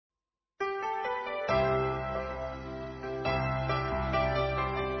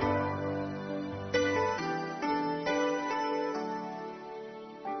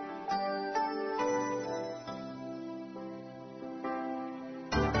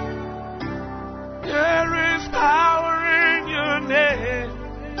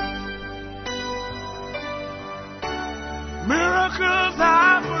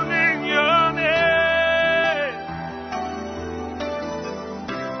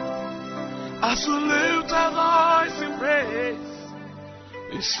As we lift our voice in praise,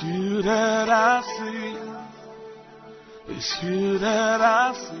 it's you that I see. It's you that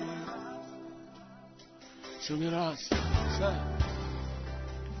I see. Sing it us.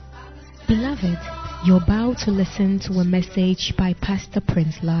 Beloved, you're about to listen to a message by Pastor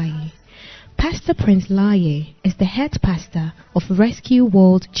Prince Laye. Pastor Prince Laye is the head pastor of Rescue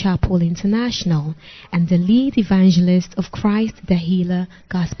World Chapel International and the lead evangelist of Christ the Healer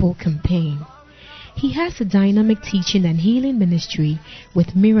Gospel Campaign. He has a dynamic teaching and healing ministry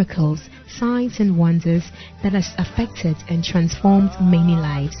with miracles, signs and wonders that has affected and transformed many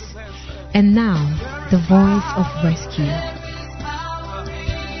lives. And now, the voice of rescue.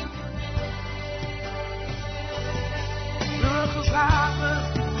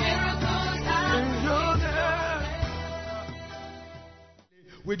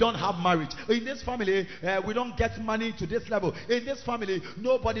 We don't have marriage. In this family, we don't get money to this level. In this family,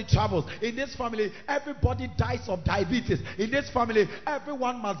 nobody travels. In this family, everybody dies of diabetes. In this family,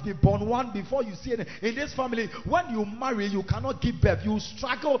 everyone must be born one before you see it. In this family, when you marry, you cannot give birth. You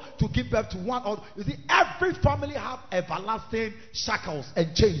struggle to give birth to one. Or you see, every family have everlasting shackles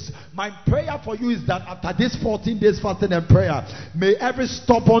and chains. My prayer for you is that after this 14 days fasting and prayer, may every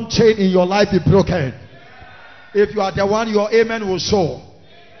stubborn chain in your life be broken. If you are the one, your amen will show.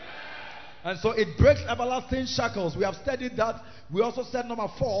 And so it breaks everlasting shackles. We have studied that. We also said number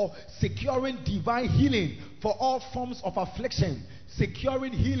 4, securing divine healing for all forms of affliction.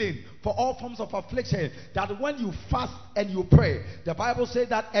 Securing healing for all forms of affliction. That when you fast and you pray, the Bible says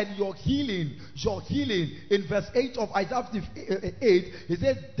that, and your healing, in verse 8 of Isaiah 58, it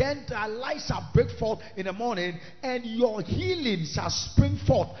says, then thy light shall break forth in the morning, and your healing shall spring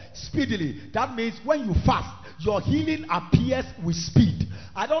forth speedily. That means when you fast, your healing appears with speed.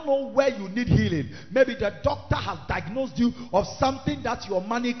 I don't know where you need healing. Maybe the doctor has diagnosed you of something that your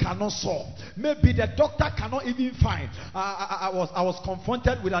money cannot solve. Maybe the doctor cannot even find. I was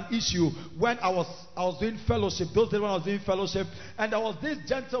confronted with an issue when I was doing fellowship. Those days when I was doing fellowship, and there was this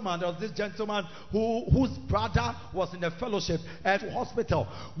gentleman whose brother was in the fellowship at hospital.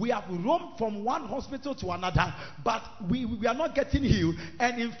 We have roamed from one hospital to another, but we are not getting healed.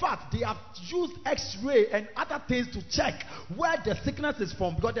 And in fact, they have used X-ray and other things to check where the sickness is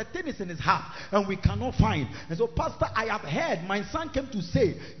from, because the thing is in his heart and we cannot find. And so, Pastor, I have heard my son came to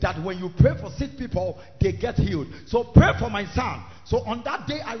say that when you pray for sick people, they get healed. So pray for my son. So on that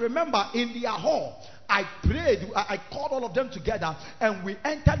day, I remember in their hall, I prayed, I called all of them together, and we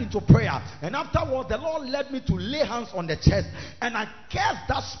entered into prayer. And afterwards, the Lord led me to lay hands on the chest, and I cast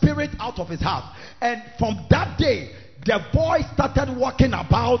that spirit out of his heart. And from that day, the boy started walking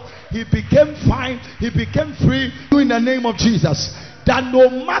about. He became fine. He became free. In the name of Jesus, that no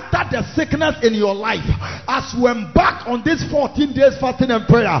matter the sickness in your life, as we embark on this 14 days fasting and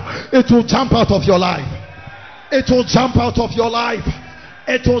prayer, it will jump out of your life. It will jump out of your life.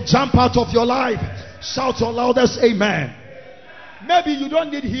 It will jump out of your life. Shout your loudest amen. Maybe you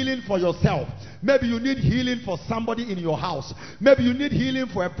don't need healing for yourself. Maybe you need healing for somebody in your house. Maybe you need healing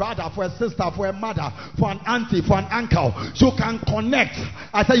for a brother, for a sister, for a mother, for an auntie, for an uncle. You can connect.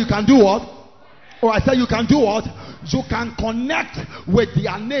 I said you can do what? Or I said you can do what? You can connect with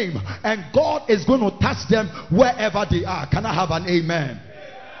their name, and God is going to touch them wherever they are. Can I have an amen?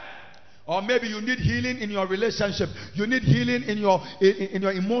 Or maybe you need healing in your relationship. You need healing in your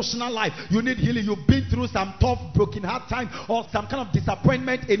emotional life. You need healing. You've been through some tough, broken heart time, or some kind of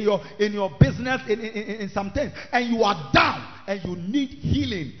disappointment in your business, in some things, and you are down and you need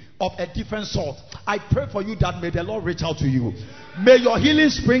healing of a different sort. I pray for you that may the Lord reach out to you. May your healing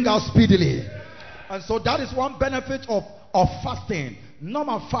spring out speedily. And so that is one benefit of fasting.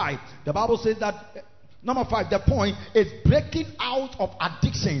 Number 5, the Bible says that, the point is breaking out of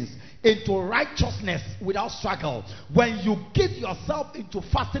addictions into righteousness without struggle. When you give yourself into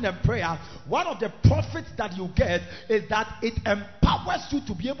fasting and prayer, one of the profits that you get is that it empowers you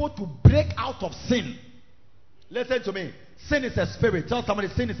to be able to break out of sin. Listen to me. Sin is a spirit. Tell somebody,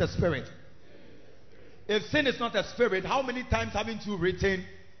 sin is a spirit. If sin is not a spirit, how many times haven't you written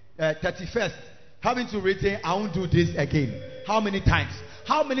 31st? Haven't you written, I won't do this again? How many times?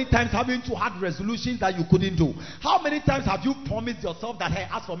 How many times haven't you had resolutions that you couldn't do? How many times have you promised yourself that, hey,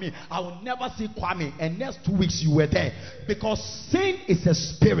 as for me, I will never see Kwame, and next 2 weeks you were there? Because sin is a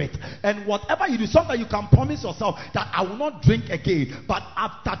spirit, and whatever you do, sometimes you can promise yourself that I will not drink again, but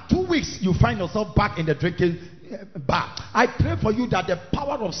after 2 weeks you find yourself back in the drinking bar. I pray for you that the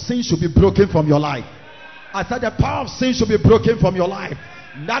power of sin should be broken from your life. I said the power of sin should be broken from your life.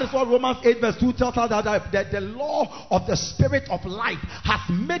 That is what Romans 8 verse 2 tells us, that the law of the spirit of life has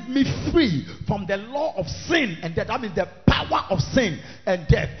made me free from the law of sin, and that means the power power of sin and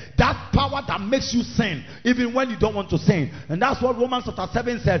death. That power that makes you sin even when you don't want to sin. And that's what Romans chapter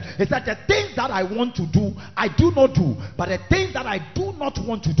 7 said. It said, the things that I want to do, I do not do. But the things that I do not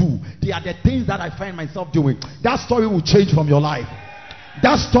want to do, they are the things that I find myself doing. That story will change from your life.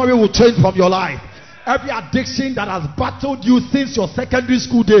 That story will change from your life. Every addiction that has battled you since your secondary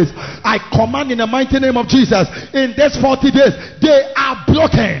school days, I command in the mighty name of Jesus, in these 40 days, they are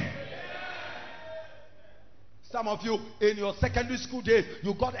broken. Some of you in your secondary school days,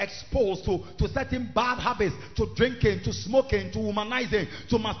 you got exposed to certain bad habits, to drinking, to smoking, to womanizing,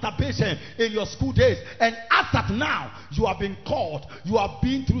 to masturbation in your school days. And as at now, you are being called, you are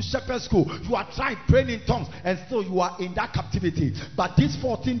being through shepherd school, you are trying praying in tongues, and still you are in that captivity. But these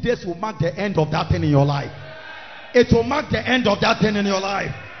 14 days will mark the end of that thing in your life. It will mark the end of that thing in your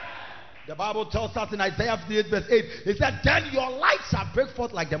life. The Bible tells us in Isaiah 58 verse 8, it said, then your light shall break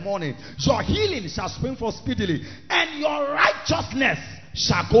forth like the morning, your healing shall spring forth speedily, and your righteousness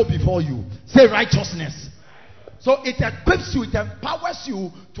shall go before you. Say righteousness. So it equips you, it empowers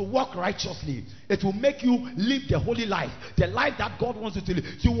you to walk righteously. It will make you live the holy life, the life that God wants you to live.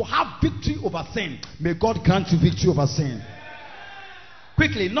 You will have victory over sin. May God grant you victory over sin.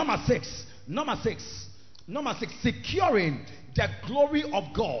 Quickly, number six, securing the glory of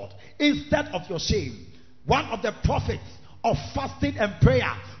God instead of your shame. One of the prophets of fasting and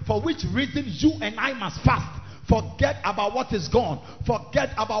prayer, for which reason you and I must fast. Forget about what is gone.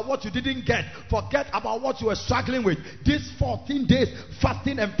 Forget about what you didn't get. Forget about what you were struggling with. These 14 days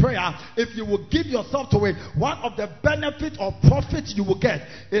fasting and prayer, if you will give yourself to it, one of the benefits or profits you will get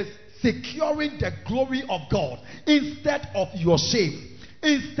is securing the glory of God instead of your shame.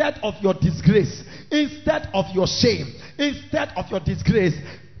 Instead of your disgrace, instead of your shame, instead of your disgrace,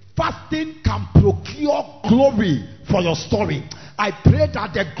 fasting can procure glory for your story. I pray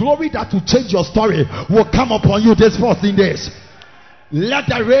that the glory that will change your story will come upon you these 14 days. Let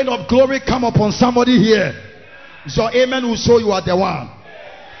the rain of glory come upon somebody here. So amen will show you are the one.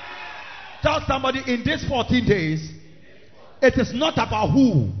 Tell somebody in these 14 days, it is not about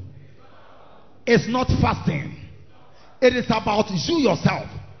who. It's not fasting. It is about you yourself.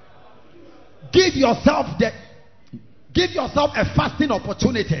 Give yourself a fasting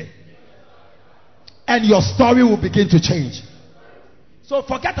opportunity, and your story will begin to change. So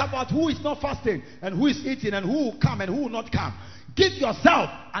forget about who is not fasting and who is eating and who will come and who will not come. Give yourself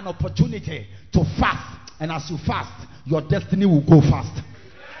an opportunity to fast, and as you fast, your destiny will go fast.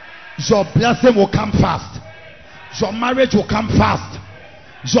 Your blessing will come fast. Your marriage will come fast.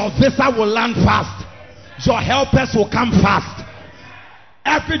 Your visa will land fast. Your helpers will come fast.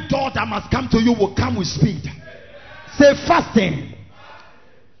 Every door that must come to you will come with speed. Say fasting.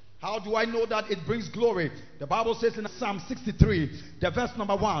 How do I know that it brings glory? The Bible says in Psalm 63, the verse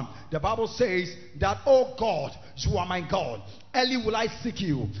number 1, the Bible says that, oh God, you are my God. Early will I seek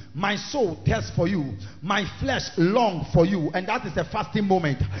you. My soul thirsts for you. My flesh long for you. And that is the fasting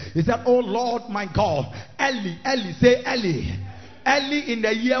moment. He said, oh Lord, my God. Early, say early. Early in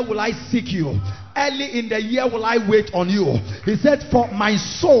the year will I seek you. Early in the year will I wait on you. He said, for my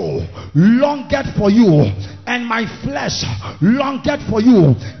soul longeth for you, and my flesh longeth for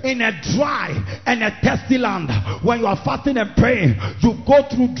you in a dry and a thirsty land. When you are fasting and praying, you go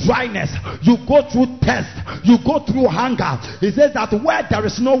through dryness, you go through thirst, you go through hunger. He says that where there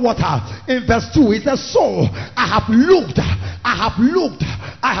is no water, in verse 2, he says, so I have looked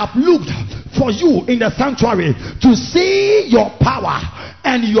for you in the sanctuary to see your power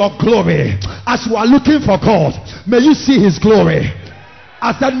and your glory. As you are looking for God, may you see his glory.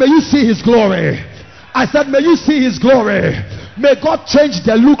 I said, may you see his glory. I said, may you see his glory. May God change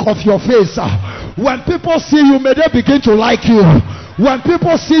the look of your face. When people see you, may they begin to like you. When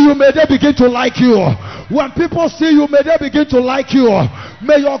people see you, may they begin to like you. When people see you, may they begin to like you.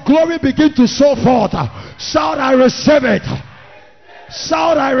 May your glory begin to show forth. Shout, I receive it.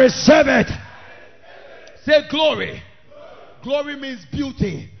 Shout, I receive it. Say glory. Glory means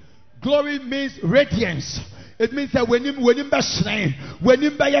beauty. Glory means radiance. It means that when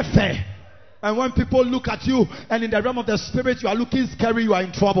you fair. And when people look at you and in the realm of the spirit you are looking scary, you are in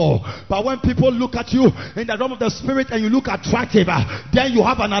trouble. But when people look at you in the realm of the spirit and you look attractive, then you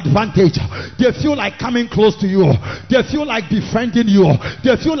have an advantage. They feel like coming close to you. They feel like befriending you.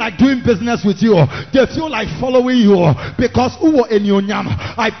 They feel like doing business with you. They feel like following you. Because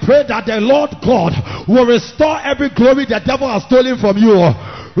I pray that the Lord God will restore every glory the devil has stolen from you.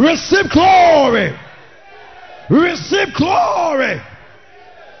 Receive glory. Receive glory.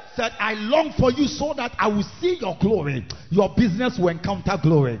 Said, I long for you so that I will see your glory. Your business will encounter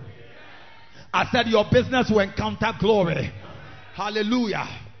glory. I said your business will encounter glory. Hallelujah.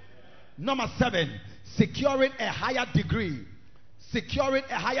 Number 7, securing a higher degree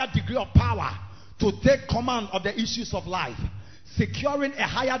of power to take command of the issues of life, securing a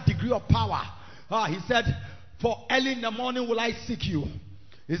higher degree of power. He said, for early in the morning will I seek you.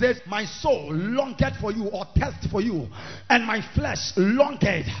 He says, my soul longeth for you, or thirst for you, and my flesh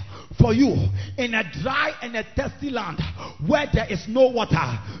longeth for you in a dry and a thirsty land where there is no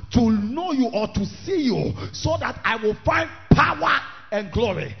water, to know you or to see you, so that I will find power and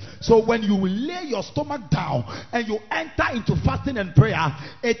glory. So when you lay your stomach down and you enter into fasting and prayer,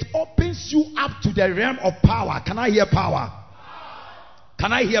 it opens you up to the realm of power. Can I hear power?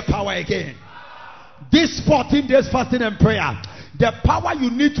 Can I hear power again? This 14 days fasting and prayer, the power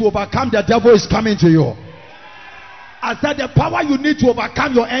you need to overcome the devil is coming to you. I said the power you need to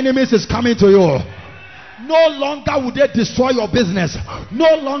overcome your enemies is coming to you. No longer will they destroy your business.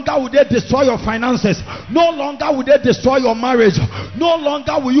 No longer will they destroy your finances. No longer will they destroy your marriage. No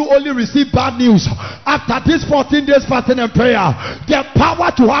longer will you only receive bad news. After this 14 days fasting and prayer, the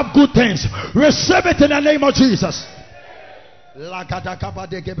power to have good things, receive it in the name of Jesus. The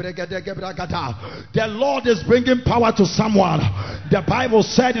Lord is bringing power to someone. The Bible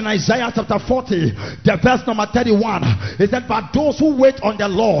said in Isaiah chapter 40, the verse number 31, it said, but those who wait on the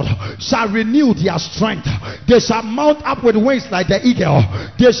Lord shall renew their strength. They shall mount up with wings like the eagle.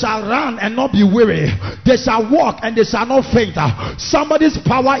 They shall run and not be weary. They shall walk and they shall not faint. Somebody's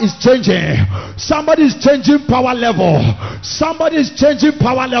power is changing. Somebody is changing power level. Somebody is changing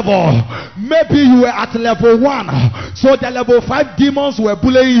power level. Maybe you were at level 1, so the level 5 demons were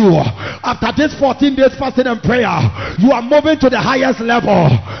bullying you. After this 14 days fasting and prayer, you are moving to the highest level.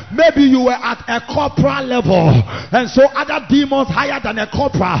 Maybe you were at a corporal level, and so other demons higher than a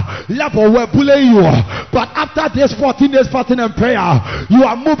corporal level were bullying you. But after this 14 days fasting and prayer, you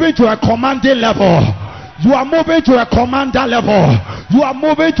are moving to a commanding level. You are moving to a commander level. You are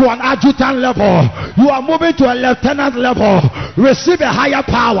moving to an adjutant level. You are moving to a lieutenant level. Receive a higher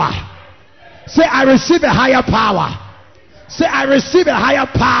power. Say, I receive a higher power. Say, I receive a higher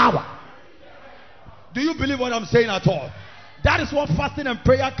power. Do you believe what I'm saying at all? That is what fasting and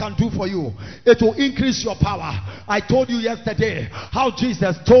prayer can do for you. It will increase your power. I told you yesterday how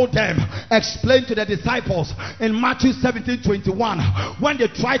Jesus told them, explained to the disciples in Matthew 17:21, when they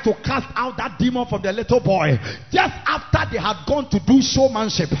tried to cast out that demon from the little boy. Just after they had gone to do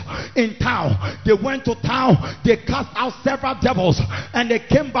showmanship in town, they went to town, they cast out several devils, and they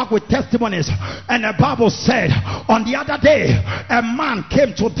came back with testimonies. And the Bible said, on the other day, a man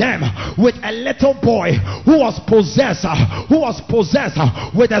came to them with a little boy who was possessed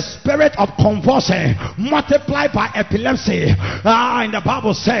with a spirit of convulsion multiplied by epilepsy. And the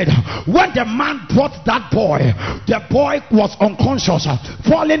Bible said, when the man brought that boy, the boy was unconscious,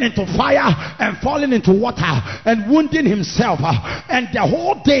 falling into fire and falling into water and wounding himself. And the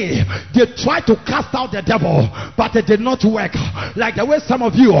whole day they tried to cast out the devil, but it did not work. Like the way some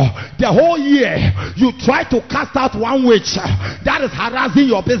of you, the whole year you try to cast out one witch that is harassing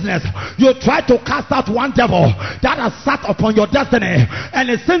your business. You try to cast out one devil that has sat upon your destiny, and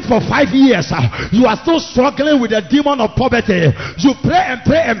it seems for 5 years you are still struggling with the demon of poverty. You pray and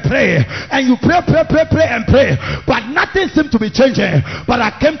pray and pray, and you pray and pray, but nothing seems to be changing. But I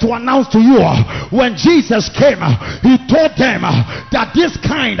came to announce to you, when Jesus came, he told them that this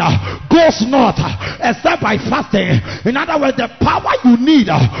kind goes not except by fasting. In other words, the power you need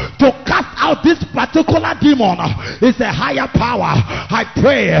to cast out this particular demon is a higher power. I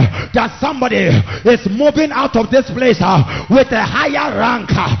pray that somebody is moving out of this place with a higher rank,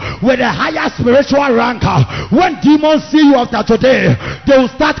 with a higher spiritual rank. When demons see you after today, they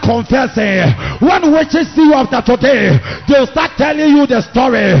will start confessing. When witches see you after today, they will start telling you the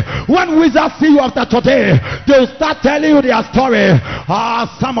story. When wizards see you after today, they will start telling you their story.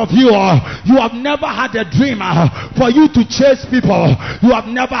 Some of you, you have never had a dream for you to chase people. You have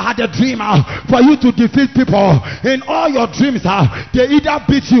never had a dream for you to defeat people. In all your dreams, they either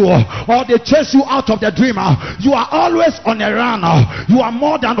beat you or they chase you out of the dream. You are always on a run. You are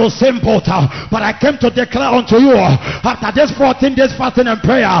more than the same boat. But I came to declare unto you, after this 14 days fasting and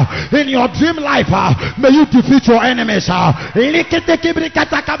prayer, in your dream life, may you defeat your enemies. May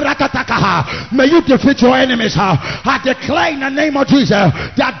you defeat your enemies. I declare in the name of Jesus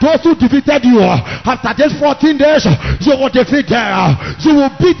that those who defeated you, after this 14 days, you will defeat them. You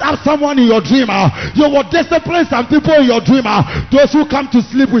will beat up someone in your dream. You will discipline some people in your dream. Those who come to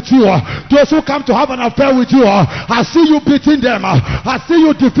sleep with you, those who come to have an affair with you, I see you beating them. I see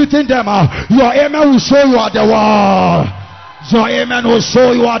you defeating them. Your amen will show you are the one. Your amen will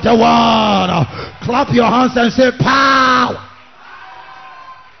show you are the one. Clap your hands and say power.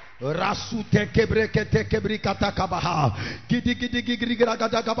 Rasute kebrekete kebrikata kabaha. Gidi gidi gidi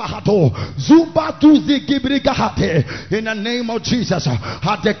gada gabahato. Zuba duzi gibrigahate. In the name of Jesus,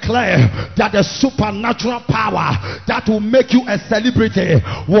 I declare that the supernatural power that will make you a celebrity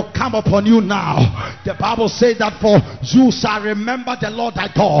will come upon you now. The Bible says that for you shall remember the Lord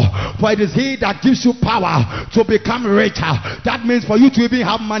thy God, for it is he that gives you power to become richer. That means for you to even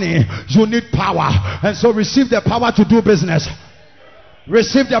have money, you need power. And so receive the power to do business.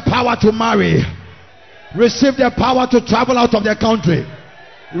 Receive the power to marry. Receive the power to travel out of the country.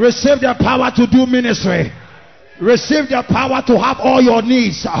 Receive the power to do ministry. Receive the power to have all your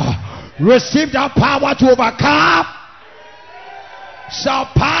needs. Receive the power to overcome. So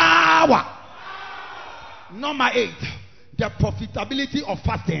power. Number 8, the profitability of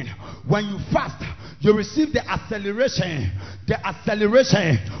fasting. When you fast, you receive the acceleration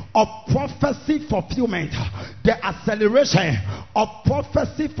of prophecy fulfillment. The acceleration of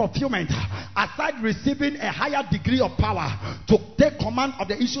prophecy fulfillment. Aside receiving a higher degree of power to take command of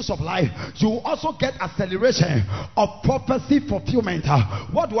the issues of life, you will also get acceleration of prophecy fulfillment.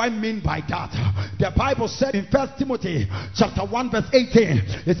 What do I mean by that? The Bible said in 1 Timothy chapter 1 verse 18,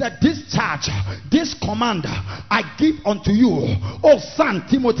 it said, this charge, this command I give unto you, O son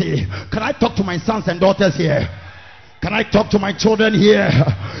Timothy. Can I talk to my sons and daughters here? Can I talk to my children here?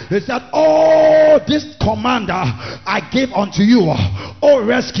 He said, oh, this command I give unto you, oh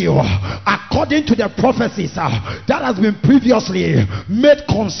rescue, according to the prophecies that has been previously made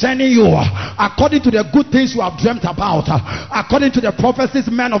concerning you, according to the good things you have dreamt about, according to the prophecies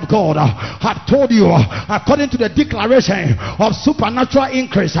men of God have told you, according to the declaration of supernatural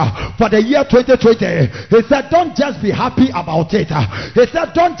increase for the year 2020. He said, don't just be happy about it. He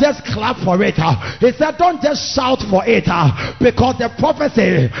said, don't just clap for it. He said, don't just shout for it. Because the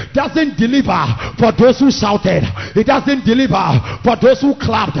prophecy doesn't deliver for those who shouted. It doesn't deliver for those who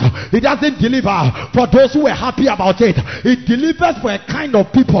clapped. It doesn't deliver for those who were happy about it. It delivers for a kind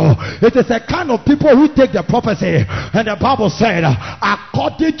of people. It is a kind of people who take the prophecy, and the Bible said,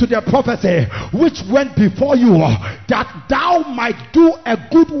 according to the prophecy which went before you, that thou might do a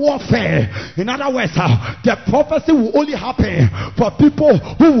good warfare. In other words, the prophecy will only happen for people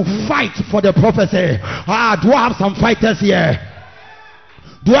who will fight for the prophecy. Do I have some fighters here?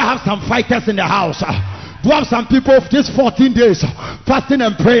 Do I have some fighters in the house? Do I have some people this 14 days fasting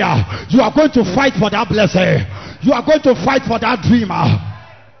and prayer? You are going to fight for that blessing. You are going to fight for that dreamer.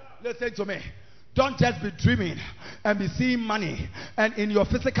 Listen to me. Don't just be dreaming and be seeing money, and in your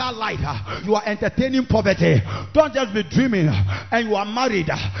physical life you are entertaining poverty. Don't just be dreaming and you are married,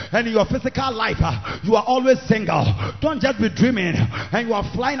 and in your physical life you are always single. Don't just be dreaming and you are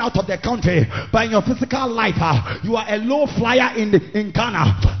flying out of the country, but in your physical life you are a low flyer in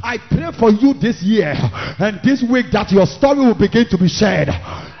Ghana. I pray for you this year and this week that your story will begin to be shared.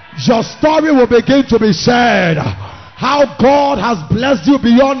 Your story will begin to be shared. How God has blessed you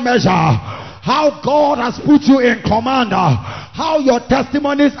beyond measure. How God has put you in command. How your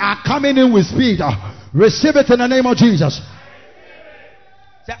testimonies are coming in with speed. Receive it in the name of Jesus.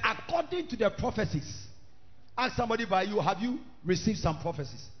 So according to the prophecies, ask somebody by you, have you received some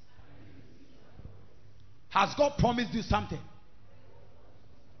prophecies? Has God promised you something?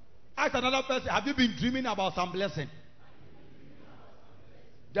 Ask another person, have you been dreaming about some blessing?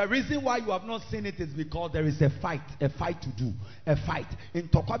 The reason why you have not seen it is because there is a fight to do, a fight. In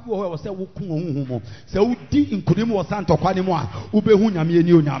Tokwabi wo say wo kun ohun mo. Say wo di inkunim wo san Tokwa ni mo a, wo be hu nyame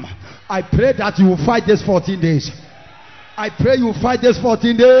ani onyama. I pray that you will fight this 14 days. I pray you will fight this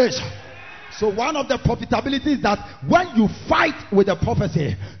 14 days. So one of the profitability is that when you fight with the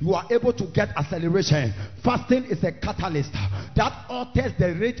prophecy, you are able to get acceleration. Fasting is a catalyst that alters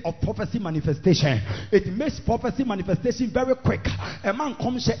the rate of prophecy manifestation. It makes prophecy manifestation very quick. A man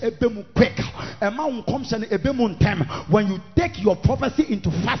comes quick. A man comes when you take your prophecy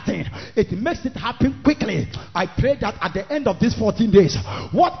into fasting, it makes it happen quickly. I pray that at the end of these 14 days,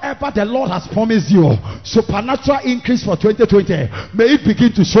 whatever the Lord has promised you, supernatural increase for 2020, may it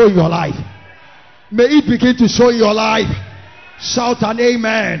begin to show in your life. May it begin to show in your life. Shout an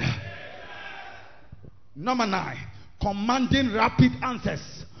amen. Number 9, commanding rapid answers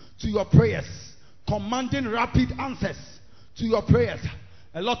to your prayers. Commanding rapid answers to your prayers.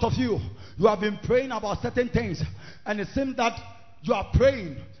 A lot of you have been praying about certain things, and it seems that you are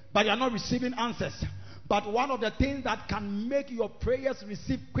praying, but you are not receiving answers. But one of the things that can make your prayers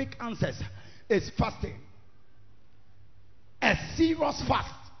receive quick answers is fasting. A serious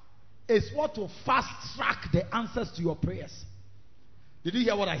fast is what will fast track the answers to your prayers. Did you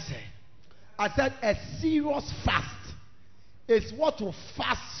hear what I said? I said a serious fast is what will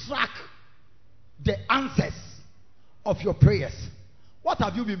fast track the answers of your prayers. What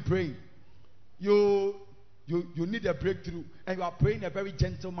have you been praying? You need a breakthrough, and you are praying a very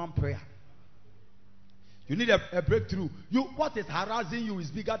gentleman prayer. You need a breakthrough. What is harassing you is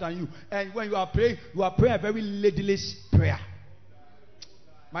bigger than you. And when you are praying a very ladyless prayer.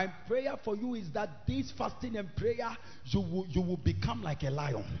 My prayer for you is that this fasting and prayer, you will become like a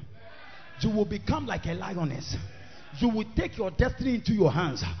lion. You will become like a lioness. You will take your destiny into your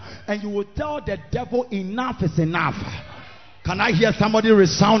hands, and you will tell the devil, enough is enough. Can I hear somebody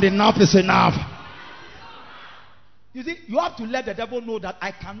resound, enough is enough? You see, you have to let the devil know that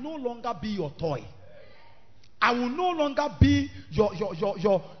I can no longer be your toy. I will no longer be your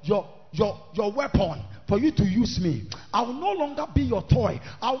weapon for you to use me. I will no longer be your toy.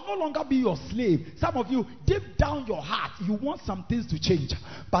 I will no longer be your slave. Some of you, deep down your heart, you want some things to change,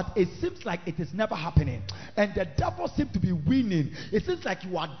 but it seems like it is never happening. And the devil seems to be winning. It seems like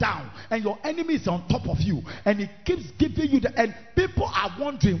you are down and your enemy is on top of you, and he keeps giving you and people are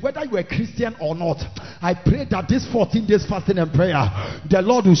wondering whether you are a Christian or not. I pray that this 14 days fasting and prayer, the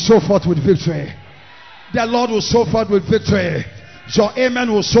Lord will show forth with victory. The Lord will show forth with victory. Your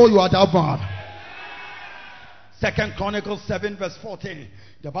amen will show you are that man. 2 Chronicles 7 verse 14.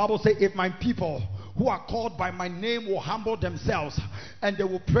 The Bible says, if my people who are called by my name will humble themselves, and they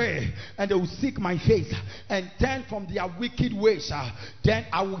will pray, and they will seek my face, and turn from their wicked ways, then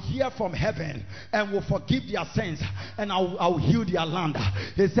I will hear from heaven and will forgive their sins, and I will heal their land.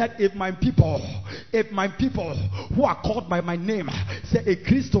 He said, if my people who are called by my name, say a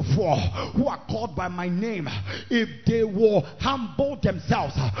Christopher, who are called by my name, if they will humble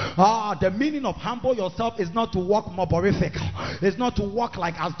themselves. The meaning of humble yourself is not to walk moborific. It's not to walk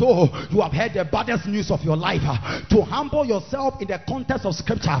like as though you have heard the baddest news of your life. To humble yourself in the context of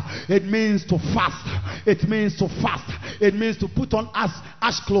scripture, it means to fast. It means to fast. It means to put on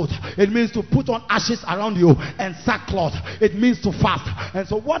ash cloth. It means to put on ashes around you and sackcloth. It means to fast. And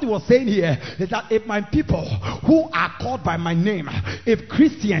so what he was saying here is that if my people who are called by my name, if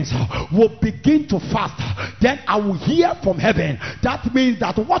Christians will begin to fast, then I will hear from heaven. That means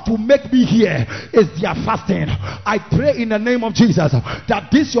that what will make me hear is their fasting. I pray in the name of Jesus that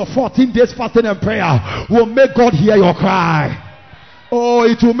this your 14 days fasting and prayer will make God hear your cry. Oh,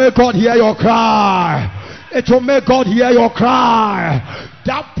 it will make God hear your cry. It will make God hear your cry.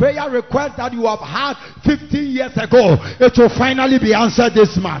 That prayer request that you have had 15 years ago, it will finally be answered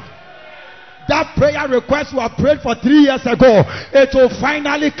this month. That prayer request you have prayed for 3 years ago, it will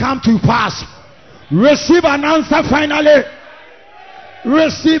finally come to pass. Receive an answer finally.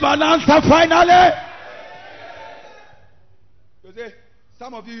 Receive an answer finally. You see,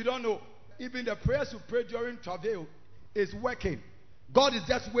 some of you don't know. Even the prayers you pray during travail is working. God is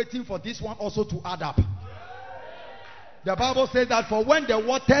just waiting for this one also to add up. The Bible says that for when the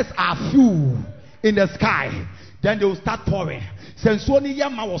waters are full in the sky, then they will start pouring. So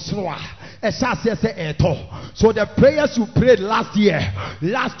the prayers you prayed last year,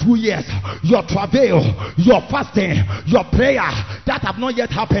 last 2 years, your travail, your fasting, your prayer that have not yet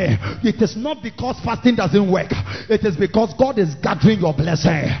happened, it is not because fasting doesn't work. It is because God is gathering your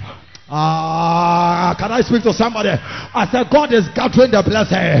blessing. Can I speak to somebody? I said God is gathering the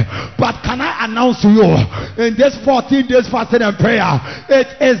blessing. But can I announce to you, in this 14 days fasting and prayer, it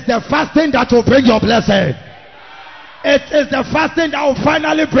is the fasting that will bring your blessing. It is the fasting that will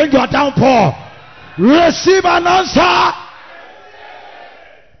finally bring your downpour. Receive an answer.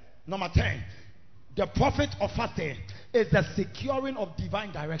 Number 10. The profit of fasting is the securing of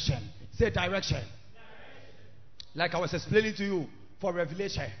divine direction. Say direction. Like I was explaining to you for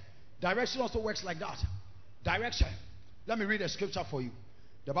revelation. Direction also works like that. Direction. Let me read a scripture for you.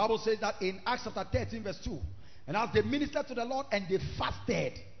 The Bible says that in Acts chapter 13 verse 2. And as they ministered to the Lord and they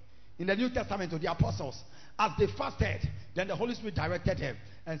fasted, in the New Testament to the apostles, as they fasted, then the Holy Spirit directed them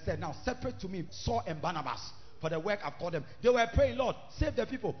and said, now separate to me Saul and Barnabas for the work I've called them. They were praying, Lord, save the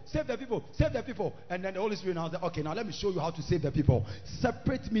people, save the people, save the people. And then the Holy Spirit now said, okay, now let me show you how to save the people.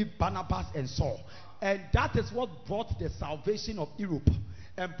 Separate me Barnabas and Saul. And that is what brought the salvation of Europe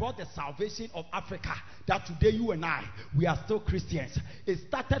and brought the salvation of Africa. That today you and I, we are still Christians. It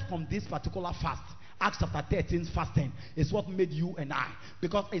started from this particular fast. Acts chapter 13 fasting is what made you and I.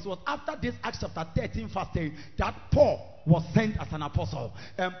 Because it was after this Acts chapter 13 fasting that Paul was sent as an apostle.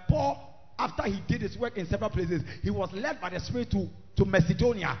 And Paul, after he did his work in several places, he was led by the Spirit to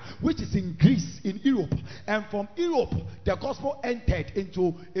Macedonia, which is in Greece, in Europe. And from Europe, the gospel entered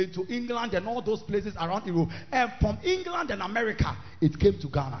into England and all those places around Europe. And from England and America, it came to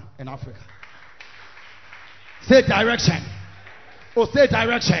Ghana and Africa. Say direction. Oh, say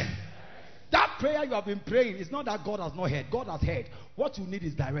direction. That prayer you have been praying is not that God has not heard. God has heard. What you need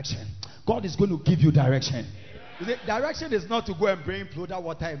is direction. God is going to give you direction. Direction is not to go and bring powder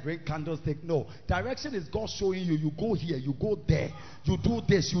water and bring candlestick. No. Direction is God showing you. You go here, you go there, you do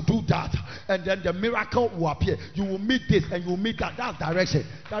this, you do that, and then the miracle will appear. You will meet this and you will meet that. That's direction.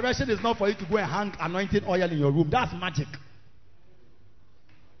 Direction is not for you to go and hang anointing oil in your room. That's magic.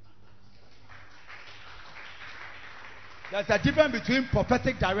 There's a difference between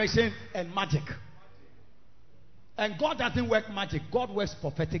prophetic direction and magic. And God doesn't work magic. God works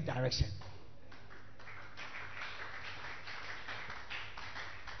prophetic direction.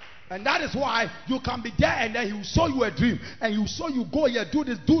 And that is why you can be there and then he will show you a dream. And he will show you go here, do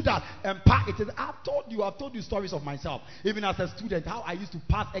this, do that. And it is, I've told you stories of myself. Even as a student, how I used to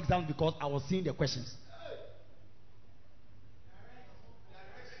pass exams because I was seeing the questions.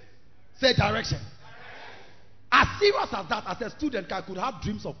 Say direction. As serious as that, as a student, I could have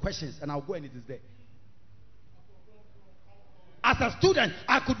dreams of questions and I'll go and it is there. As a student,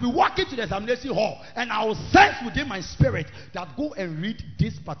 I could be walking to the examination hall and I will sense within my spirit that go and read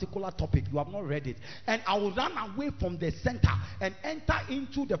this particular topic. You have not read it. And I will run away from the center and enter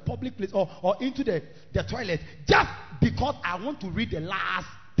into the public place or into the toilet just because I want to read the last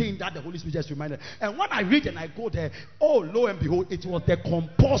thing that the Holy Spirit just reminded. And when I read and I go there, oh, lo and behold, it was the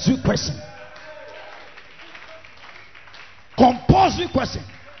compulsory question. Compulsory question.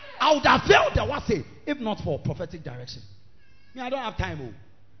 I would have failed the what say if not for prophetic direction. I don't have time. Oh.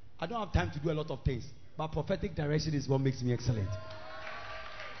 I don't have time to do a lot of things. But prophetic direction is what makes me excellent.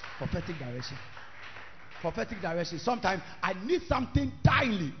 Prophetic direction. Prophetic direction. Sometimes I need something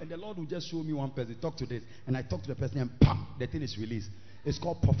timely. And the Lord will just show me one person. Talk to this. And I talk to the person and bam, the thing is released. It's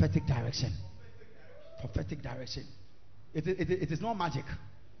called prophetic direction. Prophetic direction. It is not magic.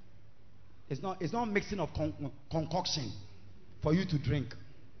 It's not mixing of concoction for you to drink.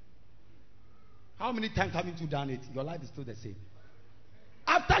 How many times haven't you done it? Your life is still the same.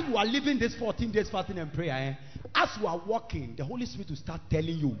 After you are living this 14 days fasting and prayer, as you are walking, the Holy Spirit will start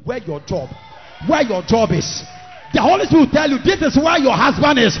telling you where your job is. The Holy Spirit will tell you this is where your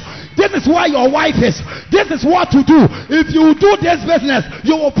husband is. This is where your wife is. This is what to do. If you do this business,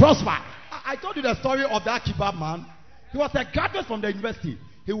 you will prosper. I told you the story of that kebab man. He was a graduate from the university.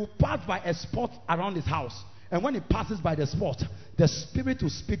 He will pass by a spot around his house. And when he passes by the spot, the Spirit will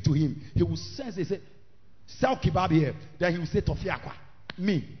speak to him. He will sense, he say, sell kebab here. Then he will say, Tofiakwa,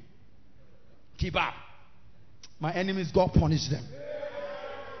 me, kebab. My enemies, God punish them.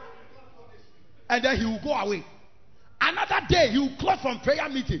 And then he will go away. Another day, he will close from prayer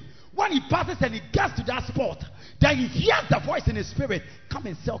meeting. When he passes and he gets to that spot, then he hears the voice in his spirit, come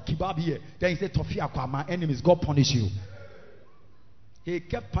and sell kebab here. Then he said, Tofiakwa, my enemies, God punish you. He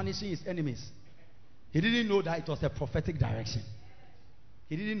kept punishing his enemies. He didn't know that it was a prophetic direction.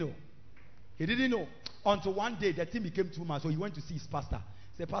 He didn't know. Until one day, the thing became too much. So he went to see his pastor.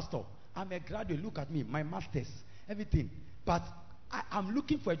 He said, Pastor, I'm a graduate. Look at me. My master's. Everything. But I'm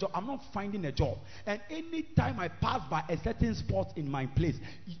looking for a job. I'm not finding a job. And anytime I pass by a certain spot in my place,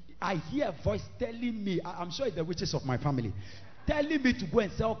 I hear a voice telling me, I'm sure it's the witches of my family, telling me to go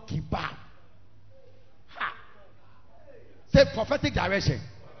and sell kebab. Ha! Say prophetic direction.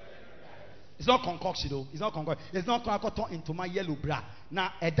 It's not concoction though. It's not concoction. It's not concoction into my yellow bra.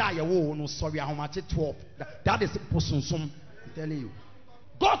 Now a die no sorry how much it 12. That is posonsum. I'm telling you.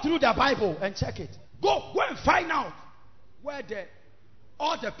 Go through the Bible and check it. Go and find out where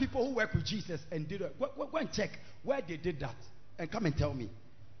all the people who work with Jesus and did it. Go and check where they did that. And come and tell me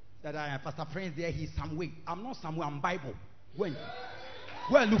that I am Pastor Prince there, he's somewhere. I'm not somewhere, I'm Bible. Go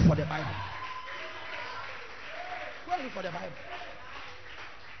and look for the Bible. Go and look for the Bible.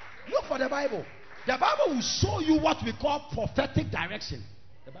 Look for the Bible. The Bible will show you what we call prophetic direction.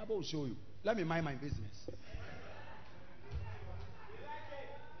 The Bible will show you. Let me mind my business.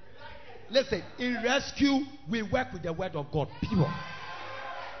 Listen, in rescue, we work with the word of God. Pure.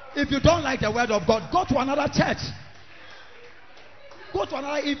 If you don't like the word of God, go to another church. Go to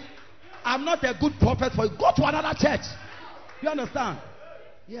another. If I'm not a good prophet for you, go to another church. You understand?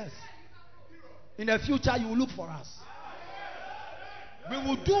 Yes. In the future, you will look for us. We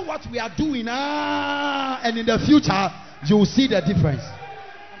will do what we are doing now, and in the future, you will see the difference.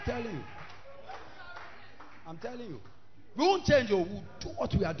 I'm telling you. We won't change. We'll do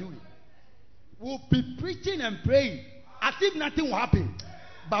what we are doing. We'll be preaching and praying as if nothing will happen,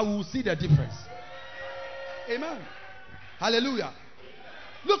 but we will see the difference. Amen. Hallelujah.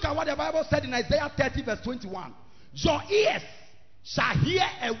 Look at what the Bible said in Isaiah 30 verse 21. Your ears shall hear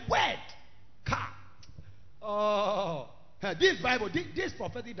a word. Oh. This Bible, this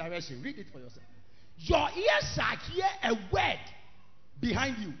prophetic direction, read it for yourself. Your ears shall hear a word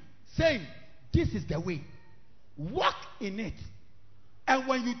behind you saying, this is the way. Walk in it. And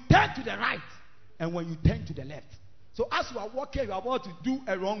when you turn to the right and when you turn to the left. So as you are walking, you are about to do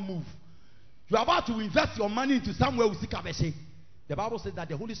a wrong move. You are about to invest your money into somewhere with Sikabeshe. The Bible says that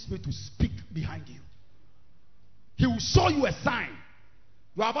the Holy Spirit will speak behind you. He will show you a sign.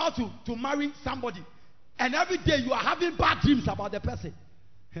 You are about to marry somebody, and every day you are having bad dreams about the person.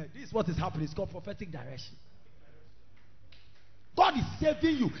 This is what is happening. It's called prophetic direction. God is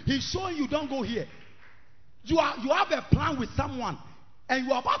saving you. He's showing you, don't go here. You have a plan with someone, and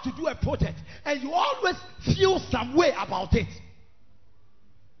you are about to do a project, and you always feel some way about it.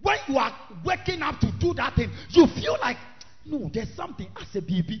 When you are waking up to do that thing, you feel like, no, there's something as a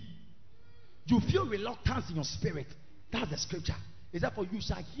baby. You feel reluctance in your spirit. That's the scripture. Is that for you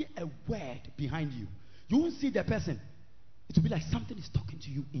shall hear a word behind you. You won't see the person. It will be like something is talking to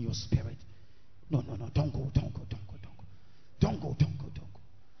you in your spirit. No, don't go, don't go, don't go, don't go. Don't go, don't go, don't go.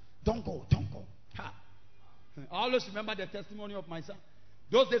 Don't go, don't go. Ha. I always remember the testimony of my son.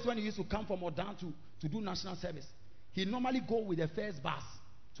 Those days when he used to come from Odan to do national service, he normally go with the first bus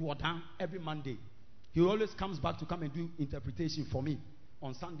to Odan every Monday. He always comes back to come and do interpretation for me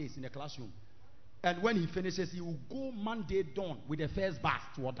on Sundays in the classroom. And when he finishes, he will go Monday dawn with the first bus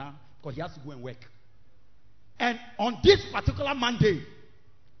to Odan because he has to go and work. And on this particular Monday,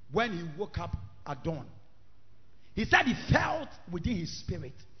 when he woke up at dawn, he said he felt within his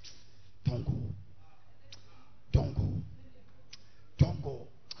spirit, don't go, don't go, don't go.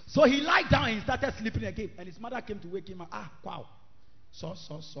 So he lied down and he started sleeping again. And his mother came to wake him up. Wow. So,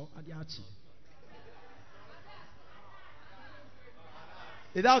 adiachi.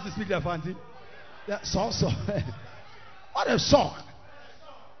 Is that how to speak the fancy? So. What a shock.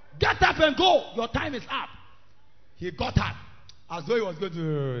 Get up and go. Your time is up. He got up as though he was going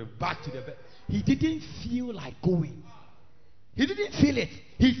to back to the bed. He didn't feel like going. He didn't feel it.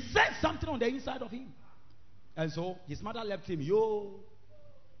 He sensed something on the inside of him. And so his mother left him.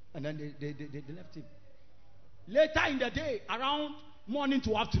 And then they left him. Later in the day, around morning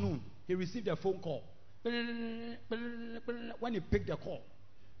to afternoon, he received a phone call. When he picked the call,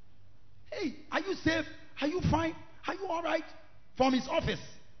 hey, are you safe? Are you fine? Are you all right? From his office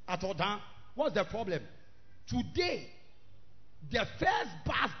at Odan. What's the problem? Today, the first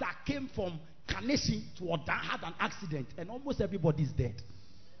bus that came from Kaneshie to Odan had an accident, and almost everybody is dead.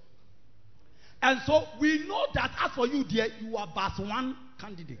 And so we know that as for you, dear, you are bus 1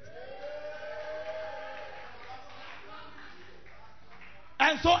 candidate.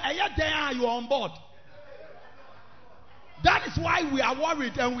 And so there you are on board. That is why we are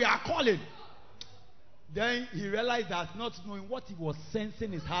worried and we are calling. Then he realized that not knowing what he was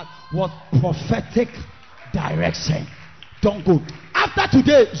sensing in his heart was prophetic direction. Don't go. After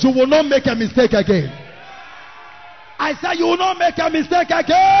today, you will not make a mistake again. I said you will not make a mistake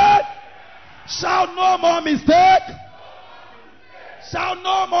again. Shout no more mistake. Shout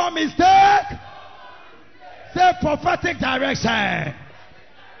no more mistake. Say prophetic direction.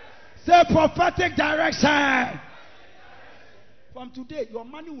 Say prophetic direction. From today, your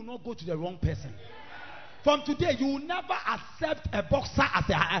money will not go to the wrong person. From today, you will never accept a boxer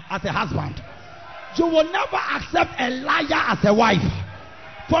as a husband. You will never accept a liar as a wife.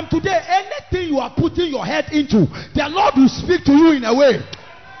 From today, anything you are putting your head into, the Lord will speak to you in a way.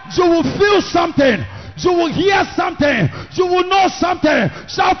 You will feel something. You will hear something. You will know something.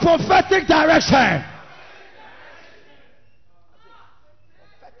 Shout prophetic direction.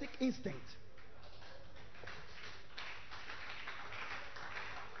 Prophetic instinct.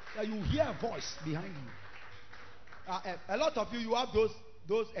 That you hear a voice behind you. A lot of you have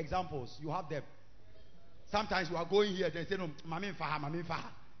those examples. You have them. Sometimes you are going here, they say, no, Mami Faha.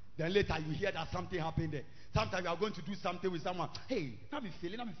 Then later you hear that something happened there. Sometimes you are going to do something with someone. Hey, now me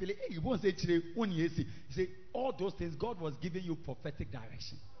feeling. Hey, you won't say today, you say all those things. God was giving you prophetic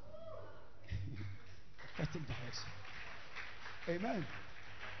direction. Prophetic direction. Amen.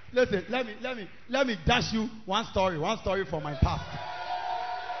 Listen, let me dash you one story from my past.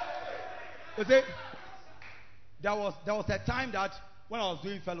 You see, there was a time that when I was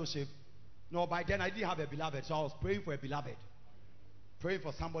doing fellowship, no, by then I didn't have a beloved, so I was praying for a beloved. Praying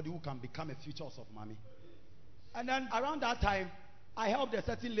for somebody who can become a future of mommy. And then around that time, I helped a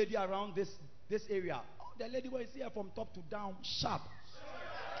certain lady around this area. Oh, the lady was here from top to down, sharp.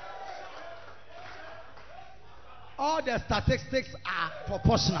 All the statistics are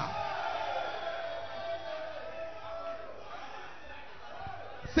proportional.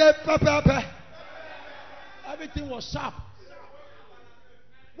 Say, pepe. Everything was sharp.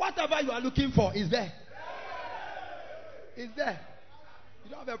 Whatever you are looking for is there. It's there.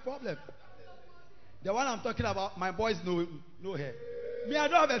 You don't have a problem. The one I'm talking about, my boys know her. Me, I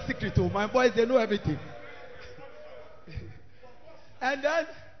don't have a secret too. My boys, they know everything. And then,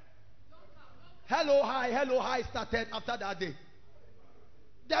 Hello, hi started after that day.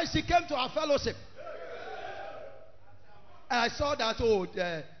 Then she came to our fellowship. And I saw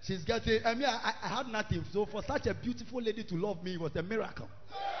that, she's getting, I had nothing. So for such a beautiful lady to love me was a miracle.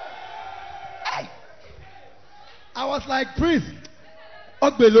 Hey! I was like, Prince,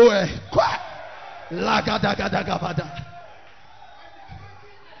 Ogbeloe, Lagadagabada.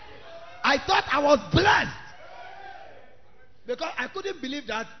 I thought I was blessed. Because I couldn't believe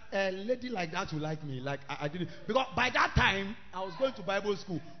that a lady like that would like me. Like I didn't. Because by that time, I was going to Bible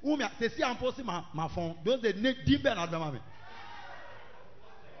school. They see I'm posting my phone. Those they deep and admire me.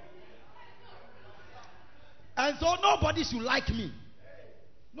 And so nobody should like me.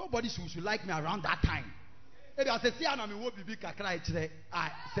 Nobody should like me around that time. If I say, I will be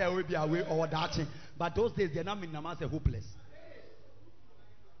I say, I will be away or that thing. But those days, they're not mean I'm hopeless.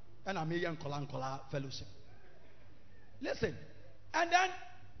 And I'm a young Kola fellowship. Listen. And then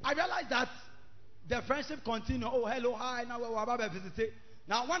I realized that the friendship continued. Oh, hello, hi. Now we're visiting.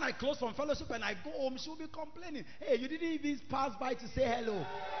 Now, when I close from fellowship and I go home, she'll be complaining. Hey, you didn't even pass by to say hello.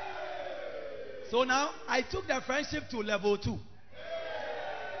 So now I took the friendship to level 2.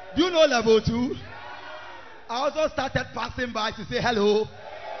 Do you know level 2? I also started passing by to say hello.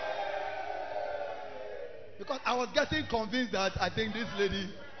 Because I was getting convinced that I think this lady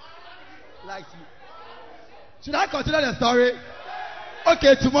likes me. Should I continue the story?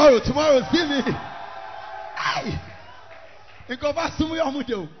 Okay, tomorrow, see me. Hey!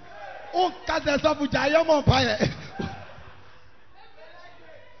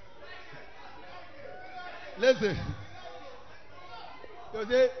 Listen. You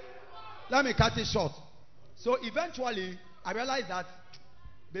see, let me cut it short. So eventually, I realized that,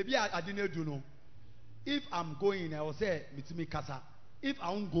 baby, I didn't do no. If I'm going, I will say, Mitimi Kasa. If I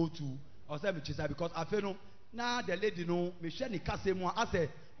won't go to, I will say, Michisa, because I feel no. Now the lady know, me share ni kase mo. I say,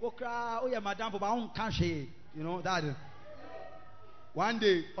 oh yeah, madam, but I won't cash it. You know that. One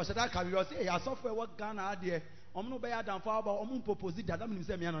day, or should I come? You say, hey, I software what Ghana there. I'm no better than for about propose that. I'm going to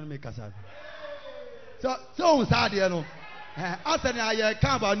say me and make kasa. So sad, you know. I said I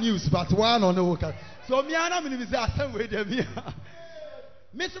can't about news, but one on the worker. So me and I'm going to say, I said with them here.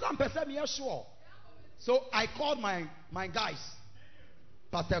 Mr. Person, me sure. So I called my guys.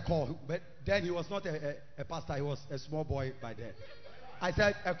 Pastor called, but then he was not a pastor, he was a small boy by then. I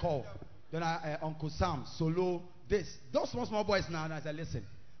said, a call. Then Uncle Sam, Solo, those small boys now. And I said, listen,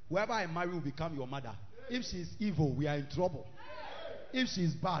 whoever I marry will become your mother. If she's evil, we are in trouble. If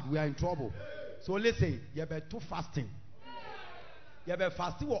she's bad, we are in trouble. So listen, you better too fasting. You better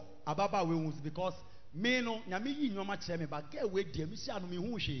fasting ababa we because me no nyame yi nyoma kire me ba get we die me sha no me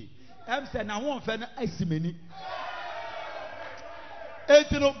hu hwe. Em say na ho mfa na asimani.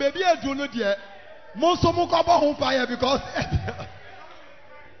 Etino baby edu no de mo so mo ko bo ho fire because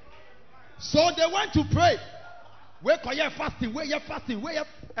so they went to pray. We koye fasting, we fasting,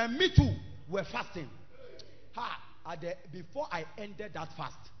 and me too were fasting. Before I ended that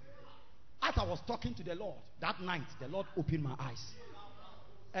fast, as I was talking to the Lord that night, the Lord opened my eyes.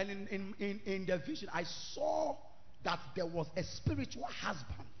 And in the vision, I saw that there was a spiritual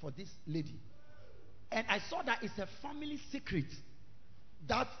husband for this lady. And I saw that it's a family secret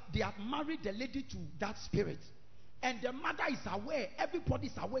that they have married the lady to that spirit. And the mother is aware, everybody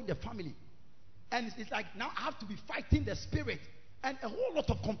is aware in the family. And it's like now I have to be fighting the spirit and a whole lot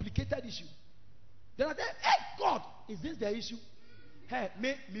of complicated issue. Then I said, hey God, is this the issue? Hey,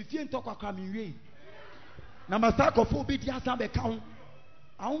 me feel talk about me. Number start of obedience and account.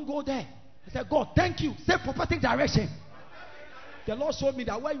 I won't go there. I said, God, thank you. Say prophetic direction. The Lord showed me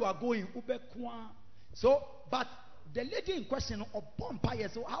that where you are going, so, but the lady in question,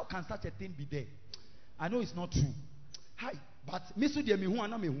 so how can such a thing be there? I know it's not true. Hi, but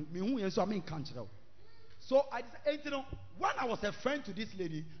so I said, you know, when I was a friend to this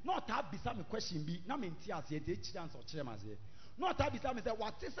lady, not that beside me question be, na me ntia se de chance or chemaze. Not that beside me say,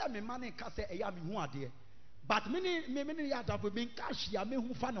 what is me man in kase e ya me hu ade. But many ya da be cash ya me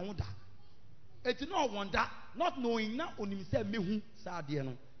hu fa na hu da. It's no wonder, not knowing na onim say me hu sa ade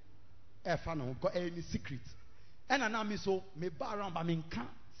no. E fa na hu because any secret. And na me so me ba around ba me nka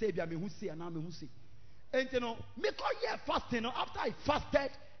say bia me hu say na me hu say. And you know, me call here fasting. After I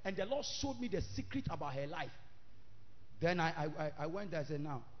fasted, and the Lord showed me the secret about her life. Then I went there and said,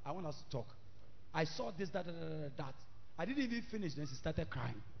 now, I want us to talk. I saw this, that. I didn't even finish. Then she started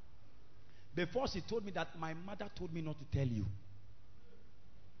crying. Before she told me that my mother told me not to tell you.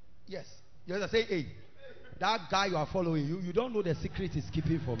 Yes. Yes, I say, hey, that guy you are following, you don't know the secret he's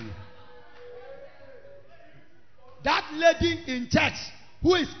keeping from you. That lady in church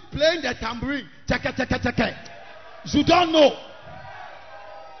who is playing the tambourine, you don't know.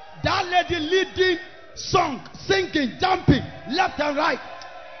 That lady leading song, singing, jumping, left and right.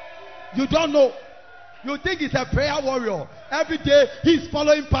 You don't know. You think he's a prayer warrior. Every day he's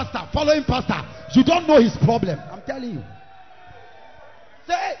following pastor, following pastor. You don't know his problem. I'm telling you.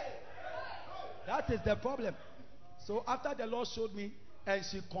 Say, that is the problem. So after the Lord showed me and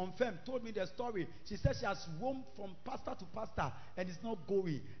she confirmed, told me the story. She said she has roamed from pastor to pastor and it's not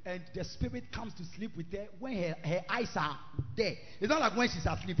going. And the spirit comes to sleep with her when her eyes are there. It's not like when she's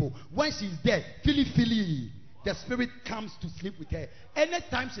asleep. When she's there, feely, the spirit comes to sleep with her.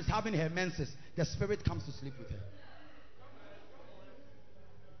 Anytime she's having her menses, the spirit comes to sleep with her.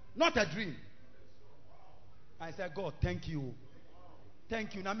 Not a dream. I said, God, thank you.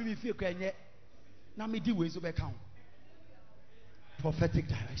 Thank you. Now me feel crying. Now me do ways over count. Prophetic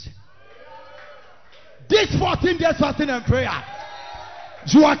direction. This 14 days fasting and prayer,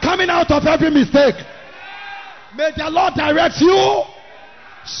 you are coming out of every mistake. May the Lord direct you.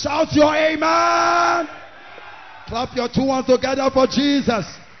 Shout your amen. Clap your two hands together for Jesus.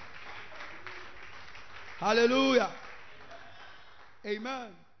 Hallelujah.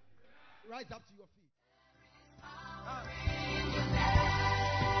 Amen. Rise up to your feet.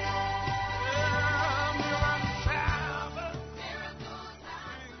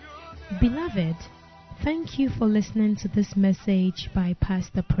 Beloved, thank you for listening to this message by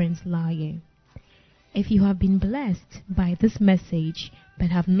Pastor Prince Laye. If you have been blessed by this message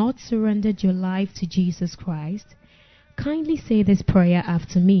but have not surrendered your life to Jesus Christ, kindly say this prayer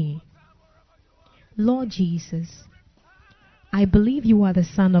after me. Lord Jesus, I believe you are the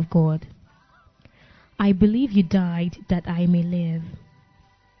Son of God. I believe you died that I may live.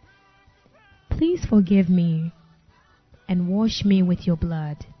 Please forgive me and wash me with your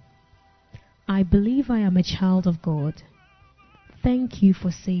blood. I believe I am a child of God. Thank you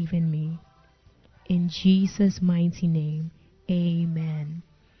for saving me. In Jesus' mighty name, amen.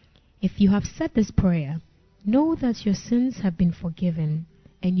 If you have said this prayer, know that your sins have been forgiven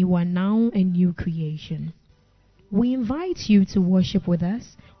and you are now a new creation. We invite you to worship with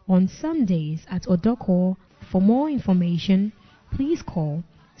us on Sundays at Odoko. For more information, please call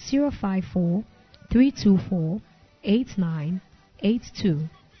 054 324 8982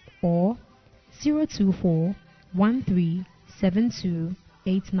 or 024 1372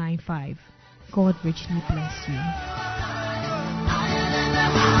 895. God richly bless you.